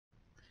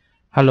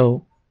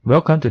Hello,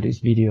 welcome to this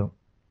video.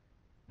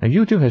 Now,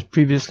 YouTube has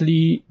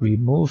previously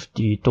removed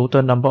the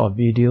total number of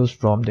videos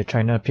from the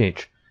China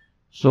page.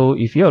 So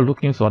if you are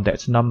looking for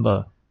that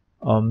number,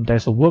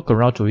 there's a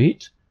workaround to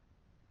it.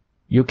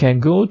 You can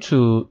go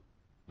to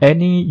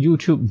any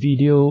YouTube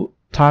video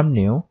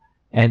thumbnail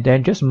and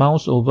then just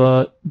mouse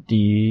over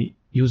the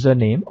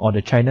username or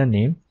the China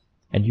name,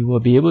 and you will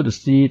be able to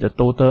see the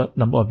total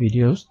number of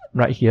videos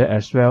right here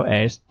as well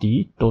as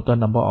the total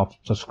number of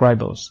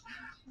subscribers.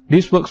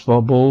 This works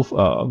for both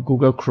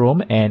Google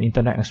Chrome and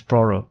Internet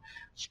Explorer.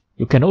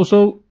 You can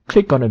also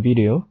click on a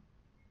video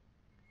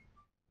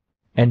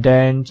and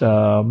then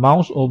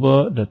mouse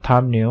over the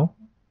thumbnail,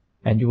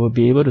 and you will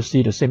be able to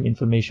see the same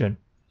information.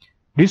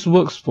 This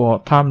works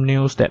for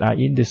thumbnails that are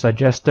in the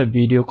suggested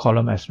video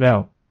column as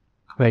well,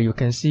 where you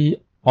can see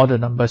all the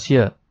numbers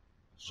here.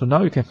 So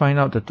now you can find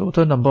out the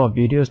total number of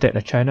videos that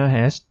the channel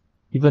has,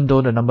 even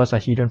though the numbers are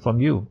hidden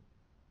from you.